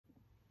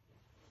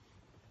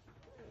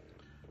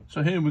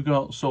So here we've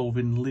got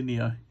solving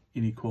linear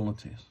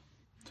inequalities.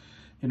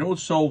 In order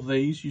to solve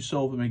these, you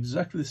solve them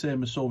exactly the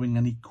same as solving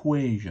an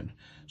equation.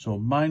 So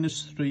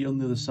minus 3 on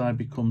the other side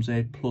becomes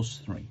a plus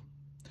 3.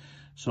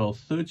 So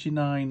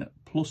 39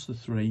 plus the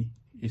 3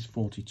 is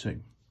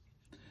 42.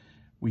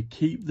 We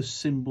keep the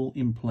symbol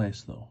in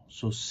place though.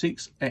 So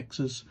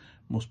 6x's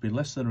must be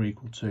less than or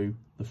equal to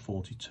the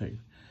 42.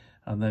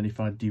 And then if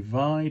I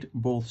divide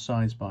both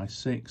sides by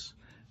 6,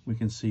 we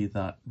can see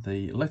that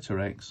the letter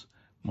x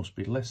must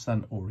be less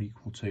than or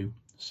equal to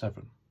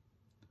 7.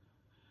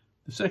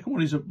 The second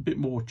one is a bit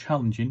more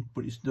challenging,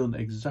 but it's done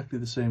exactly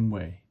the same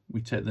way.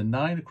 We take the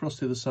 9 across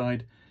the other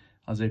side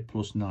as a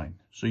plus 9.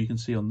 So you can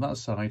see on that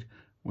side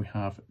we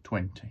have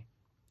 20.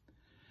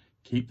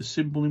 Keep the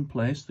symbol in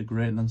place, the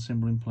greater than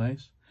symbol in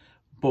place,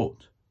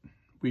 but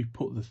we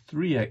put the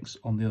 3x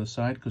on the other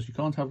side because you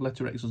can't have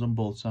letter x's on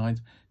both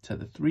sides. Take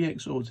the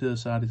 3x over to the other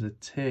side is a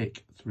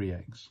take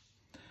 3x.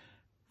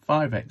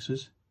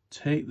 5x's,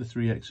 take the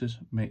 3x's,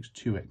 makes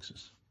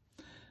 2x's.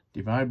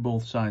 Divide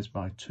both sides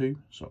by 2,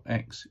 so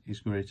x is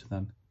greater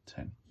than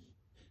 10.